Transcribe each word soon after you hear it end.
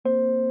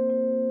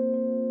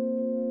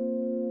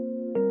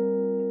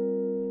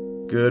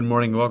Good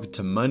morning. Welcome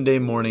to Monday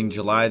morning,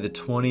 July the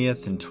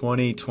 20th in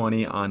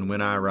 2020 on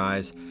When I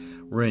Rise.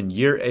 We're in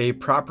Year A,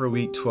 proper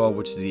week 12,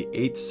 which is the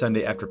 8th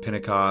Sunday after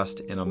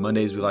Pentecost. And on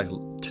Mondays, we like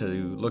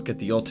to look at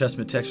the Old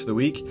Testament text for the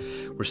week.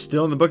 We're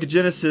still in the book of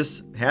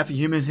Genesis. Half of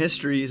human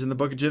history is in the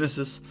book of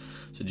Genesis.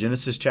 So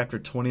Genesis chapter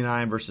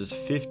 29, verses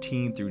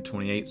 15 through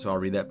 28. So I'll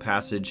read that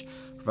passage,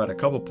 provide a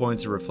couple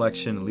points of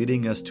reflection,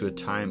 leading us to a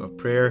time of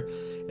prayer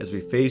as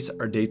we face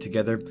our day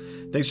together.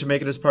 Thanks for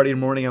making us part of your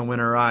morning on When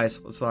I Rise.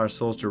 Let's allow our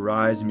souls to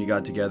rise and meet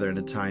God together in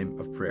a time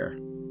of prayer.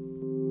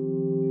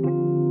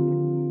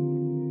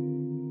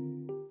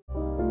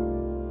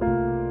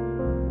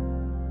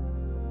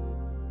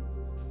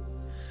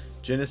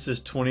 Genesis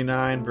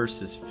 29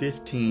 verses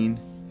 15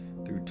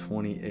 through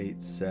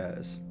 28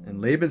 says, "And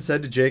Laban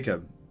said to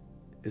Jacob,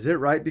 'Is it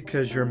right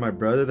because you're my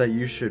brother that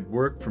you should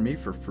work for me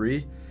for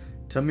free?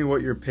 Tell me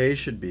what your pay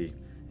should be.'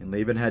 And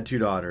Laban had 2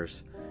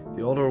 daughters.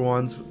 The older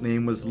one's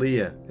name was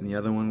Leah, and the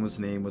other one's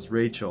name was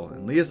Rachel.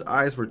 And Leah's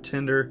eyes were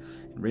tender,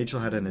 and Rachel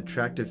had an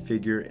attractive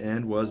figure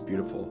and was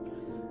beautiful.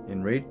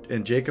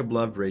 And Jacob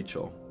loved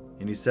Rachel.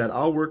 And he said,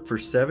 'I'll work for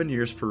 7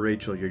 years for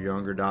Rachel, your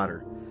younger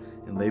daughter.'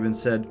 And Laban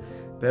said,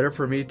 'Better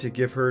for me to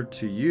give her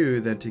to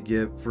you than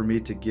for me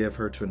to give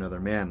her to another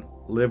man.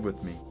 Live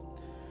with me.'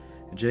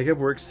 And Jacob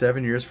worked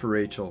 7 years for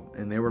Rachel,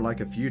 and they were like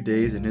a few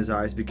days in his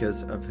eyes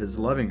because of his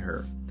loving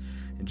her.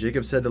 And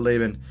Jacob said to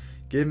Laban,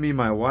 'Give me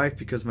my wife,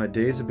 because my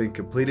days have been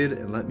completed,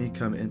 and let me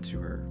come into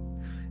her.'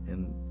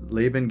 And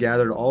Laban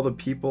gathered all the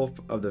people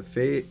of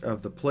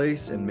the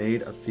place and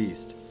made a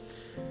feast.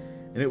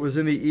 And it was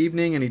in the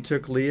evening, and he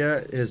took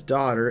Leah his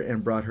daughter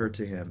and brought her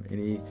to him, and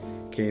he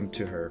came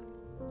to her.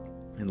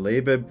 And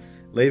Laban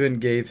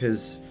gave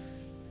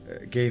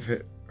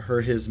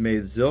her his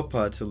maid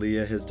Zilpah to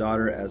Leah his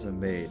daughter as a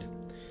maid.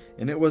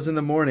 And it was in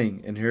the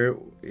morning, and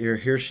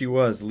here she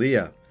was,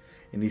 Leah.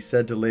 And he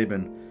said to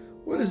Laban,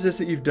 'What is this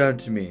that you've done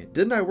to me?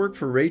 Didn't I work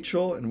for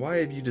Rachel, and why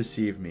have you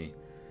deceived me?'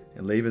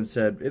 And Laban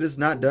said, 'It is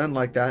not done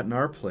like that in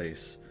our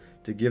place,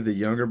 to give the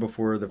younger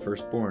before the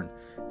firstborn.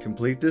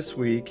 Complete this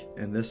week,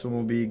 and this one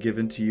will be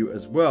given to you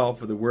as well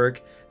for the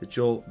work that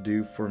you'll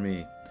do for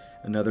me,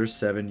 another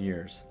 7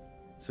 years.'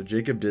 So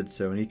Jacob did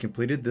so, and he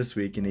completed this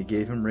week, and he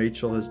gave him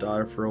Rachel his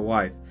daughter for a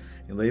wife.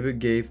 And Laban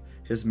gave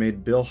his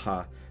maid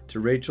Bilhah to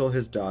Rachel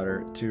his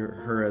daughter, to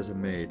her as a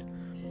maid.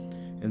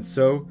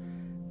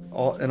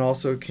 And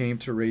also came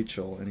to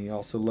Rachel, and he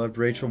also loved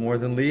Rachel more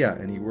than Leah,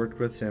 and he worked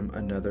with him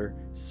another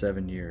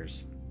 7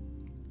 years.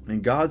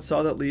 And God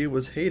saw that Leah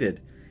was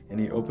hated,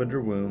 and he opened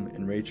her womb,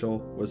 and Rachel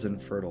was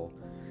infertile.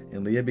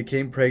 And Leah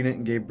became pregnant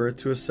and gave birth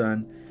to a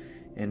son,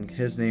 and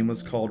his name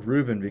was called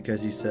Reuben,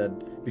 because she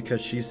said,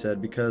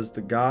 'Because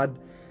the God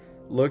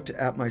looked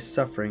at my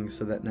suffering,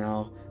 so that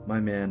now my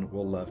man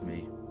will love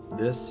me.'"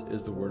 This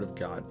is the word of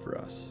God for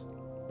us.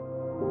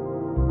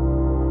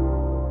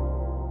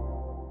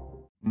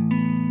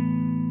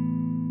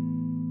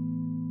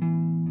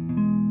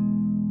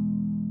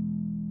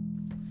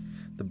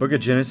 The book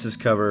of Genesis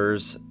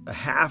covers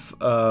half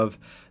of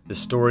the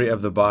story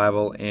of the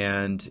Bible,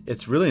 and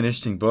it's really an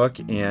interesting book,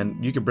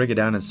 and you could break it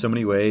down in so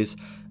many ways.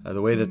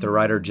 The way that the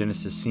writer of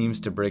Genesis seems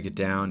to break it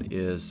down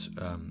is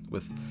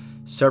with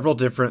several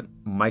different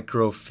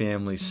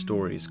micro-family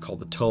stories called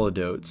the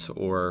Toledotes,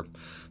 or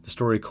the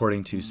story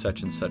according to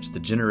such and such, the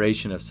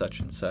generation of such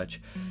and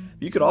such.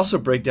 You could also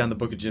break down the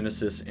book of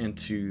Genesis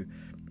into,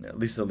 at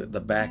least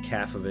the back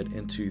half of it,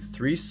 into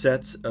 3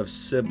 sets of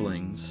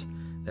siblings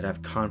that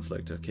have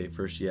conflict. Okay,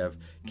 first you have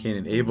Cain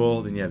and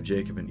Abel, then you have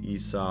Jacob and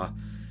Esau,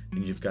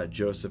 and you've got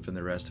Joseph and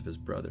the rest of his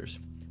brothers.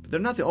 But they're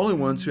not the only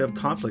ones who have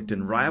conflict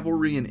and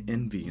rivalry and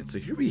envy. And so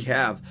here we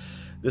have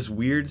this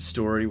weird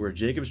story where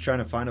Jacob's trying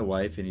to find a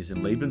wife, and he's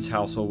in Laban's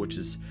household, which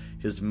is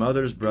his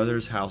mother's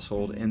brother's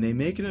household, and they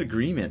make an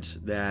agreement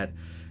that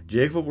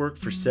Jacob will work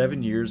for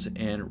 7 years,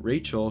 and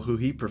Rachel, who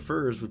he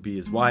prefers, would be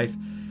his wife.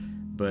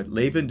 But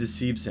Laban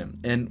deceives him.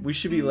 And we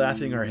should be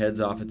laughing our heads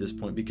off at this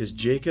point, because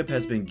Jacob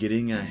has been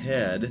getting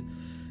ahead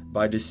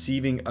by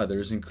deceiving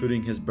others,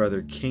 including his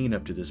brother Cain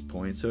up to this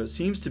point. So it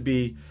seems to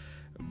be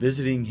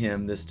visiting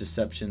him, this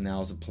deception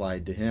now is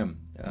applied to him.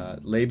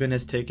 Laban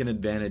has taken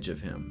advantage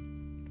of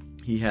him.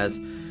 He has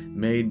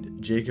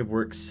made Jacob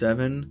work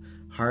 7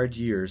 hard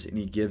years, and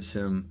he gives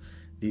him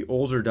the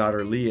older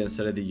daughter Leah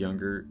instead of the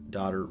younger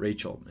daughter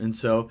Rachel. And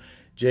so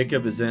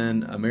Jacob is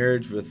in a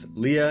marriage with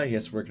Leah. He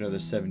has to work another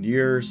 7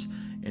 years,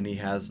 and he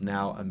has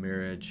now a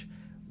marriage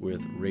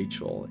with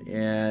Rachel.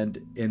 And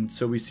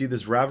so we see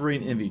this rivalry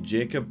and envy.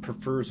 Jacob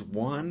prefers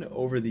one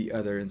over the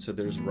other, and so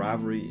there's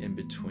rivalry in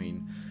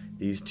between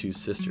these 2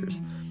 sisters.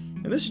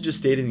 And this is just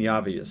stating the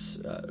obvious.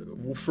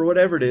 For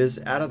whatever it is,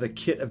 out of the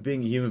kit of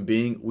being a human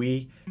being,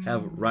 we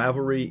have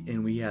rivalry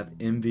and we have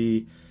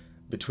envy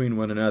between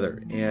one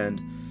another. And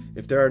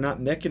if there are not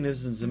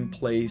mechanisms in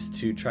place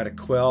to try to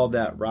quell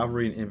that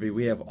rivalry and envy,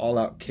 we have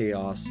all-out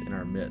chaos in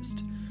our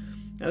midst.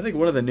 And I think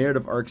one of the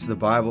narrative arcs of the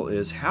Bible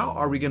is, how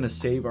are we going to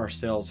save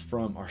ourselves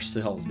from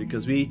ourselves?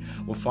 Because we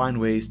will find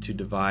ways to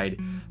divide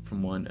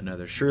from one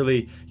another.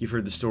 Surely you've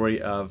heard the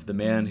story of the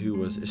man who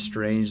was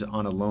estranged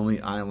on a lonely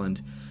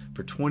island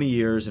for 20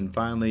 years, and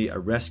finally a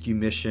rescue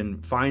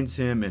mission finds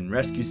him and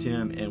rescues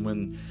him. And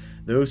when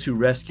those who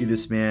rescue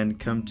this man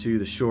come to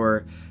the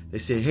shore, they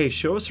say, hey,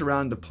 show us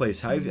around the place.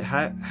 How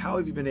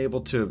have you been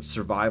able to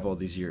survive all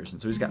these years?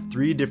 And so he's got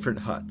 3 different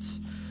huts.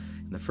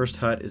 And the first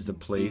hut is the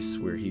place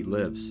where he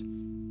lives.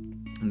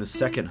 And the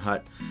second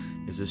hut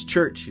is his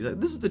church. He's like,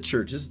 this is the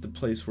church. This is the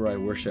place where I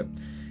worship.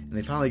 And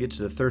they finally get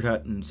to the third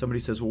hut, and somebody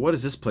says, well, what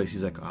is this place?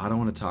 He's like, oh, I don't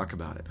want to talk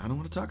about it. I don't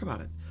want to talk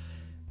about it.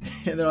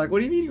 And they're like, what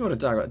do you mean you want to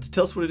talk about it?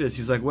 Tell us what it is.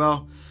 He's like,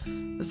 well,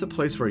 that's a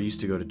place where I used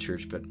to go to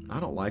church, but I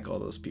don't like all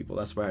those people.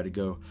 That's why I had to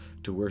go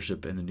to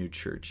worship in a new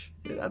church.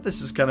 Yeah,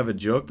 this is kind of a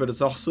joke, but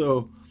it's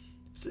also,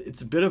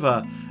 it's a bit of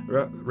a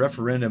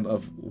referendum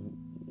of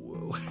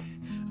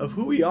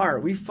who we are.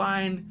 We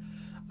find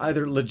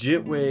either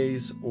legit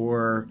ways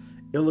or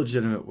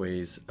illegitimate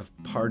ways of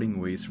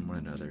parting ways from one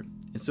another.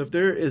 And so if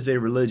there is a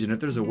religion, if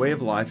there's a way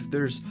of life, if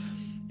there's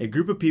a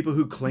group of people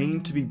who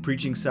claim to be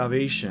preaching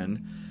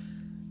salvation,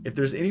 if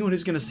there's anyone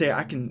who's going to say,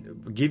 I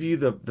can give you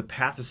the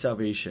path of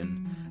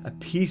salvation, a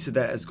piece of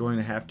that is going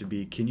to have to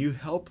be, can you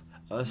help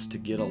us to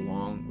get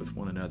along with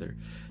one another?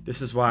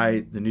 This is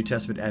why the New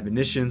Testament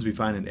admonitions we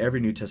find in every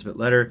New Testament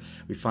letter,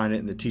 we find it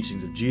in the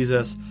teachings of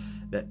Jesus,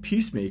 that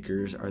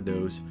peacemakers are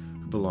those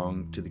who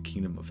belong to the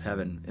kingdom of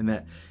heaven. And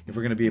that if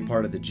we're going to be a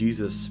part of the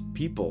Jesus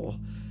people,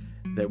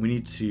 that we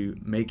need to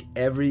make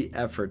every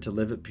effort to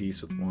live at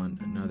peace with one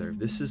another.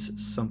 This is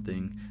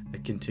something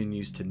that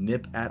continues to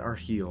nip at our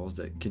heels,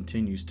 that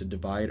continues to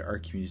divide our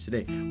communities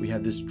today. We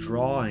have this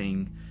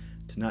drawing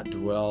to not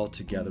dwell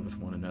together with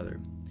one another.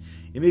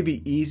 It may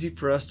be easy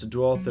for us to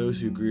dwell with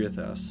those who agree with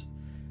us,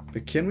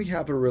 but can we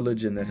have a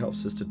religion that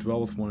helps us to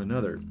dwell with one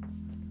another,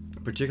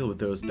 particularly with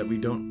those that we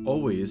don't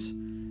always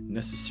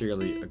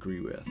necessarily agree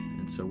with?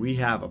 And so we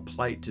have a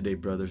plight today,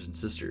 brothers and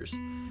sisters.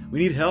 We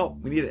need help.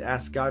 We need to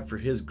ask God for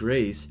His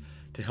grace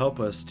to help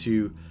us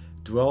to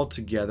dwell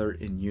together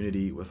in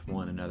unity with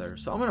one another.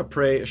 So I'm going to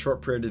pray a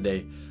short prayer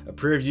today, a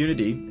prayer of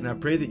unity, and I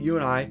pray that you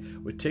and I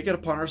would take it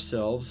upon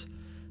ourselves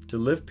to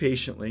live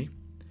patiently,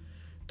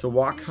 to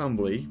walk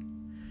humbly,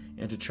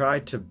 and to try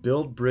to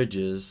build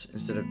bridges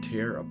instead of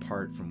tear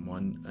apart from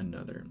one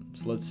another.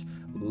 So let's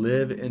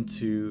live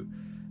into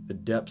the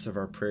depths of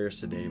our prayers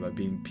today by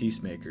being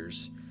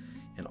peacemakers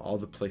in all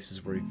the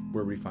places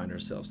where we find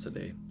ourselves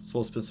today. So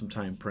we'll spend some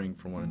time praying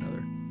for one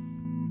another.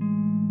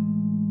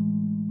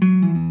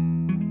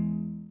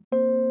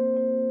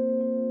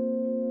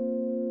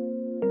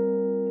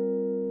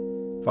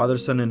 Father,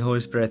 Son, and Holy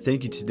Spirit, I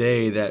thank you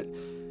today that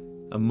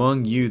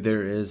among you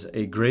there is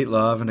a great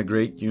love and a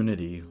great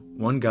unity,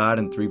 one God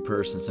in 3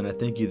 persons. And I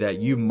thank you that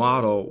you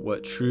model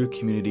what true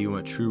community,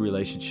 what true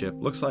relationship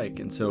looks like.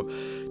 And so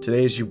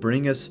today, as you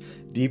bring us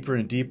deeper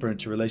and deeper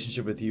into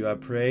relationship with you, I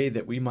pray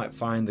that we might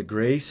find the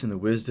grace and the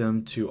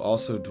wisdom to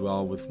also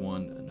dwell with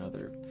one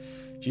another.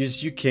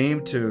 Jesus, you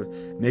came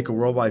to make a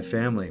worldwide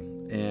family,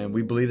 and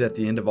we believe that at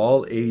the end of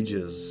all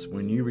ages,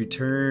 when you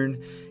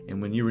return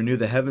and when you renew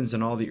the heavens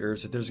and all the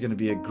earth, that there's going to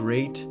be a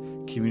great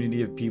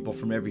community of people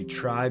from every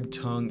tribe,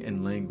 tongue,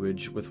 and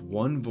language with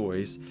one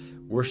voice,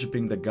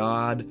 worshiping the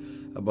God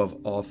above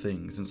all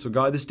things. And so,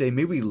 God, this day,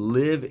 may we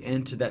live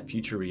into that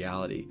future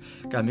reality.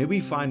 God, may we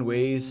find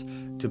ways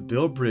to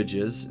build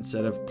bridges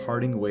instead of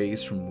parting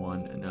ways from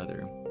one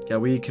another. God,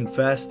 we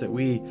confess that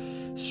we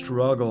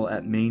struggle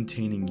at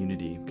maintaining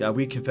unity. God,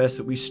 we confess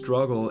that we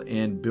struggle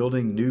in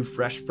building new,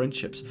 fresh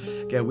friendships.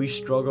 God, we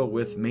struggle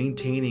with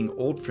maintaining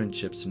old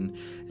friendships and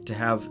to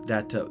have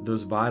that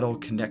those vital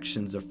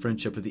connections of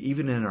friendship, with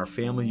even in our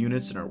family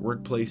units and our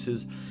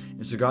workplaces.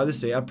 And so, God, this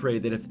day, I pray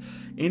that if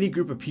any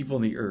group of people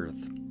on the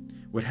earth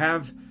would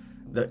have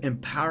the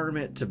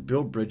empowerment to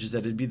build bridges, that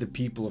it'd be the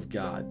people of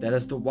God. That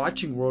as the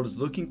watching world is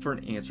looking for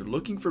an answer,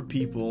 looking for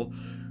people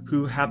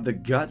who have the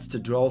guts to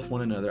dwell with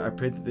one another, I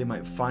pray that they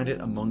might find it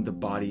among the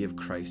body of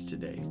Christ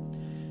today.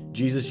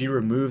 Jesus, you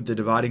removed the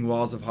dividing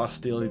walls of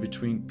hostility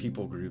between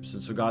people groups.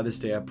 And so, God, this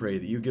day I pray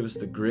that you give us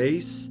the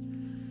grace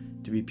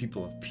to be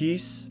people of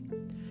peace,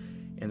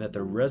 and that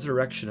the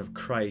resurrection of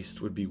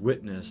Christ would be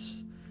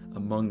witnessed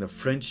among the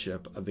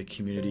friendship of the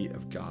community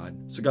of God.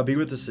 So God, be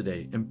with us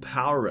today.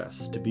 Empower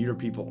us to be your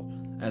people.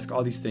 I ask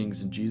all these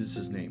things in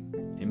Jesus' name.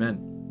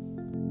 Amen.